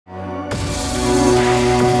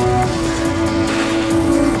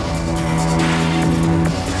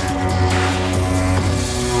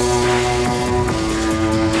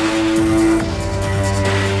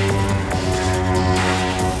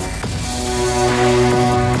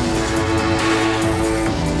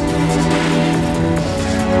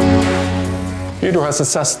has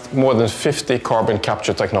assessed more than 50 carbon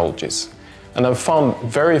capture technologies and have found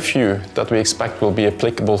very few that we expect will be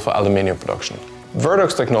applicable for aluminium production.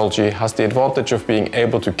 Verdox technology has the advantage of being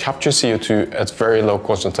able to capture CO2 at very low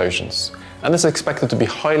concentrations and is expected to be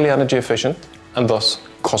highly energy efficient and thus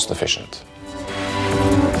cost efficient.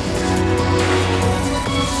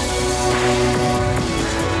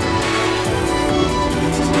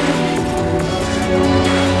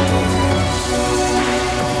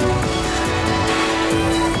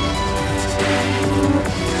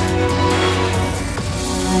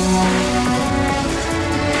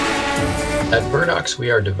 At Verdox,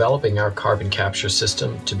 we are developing our carbon capture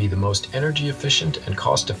system to be the most energy efficient and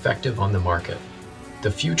cost effective on the market.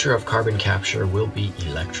 The future of carbon capture will be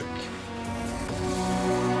electric.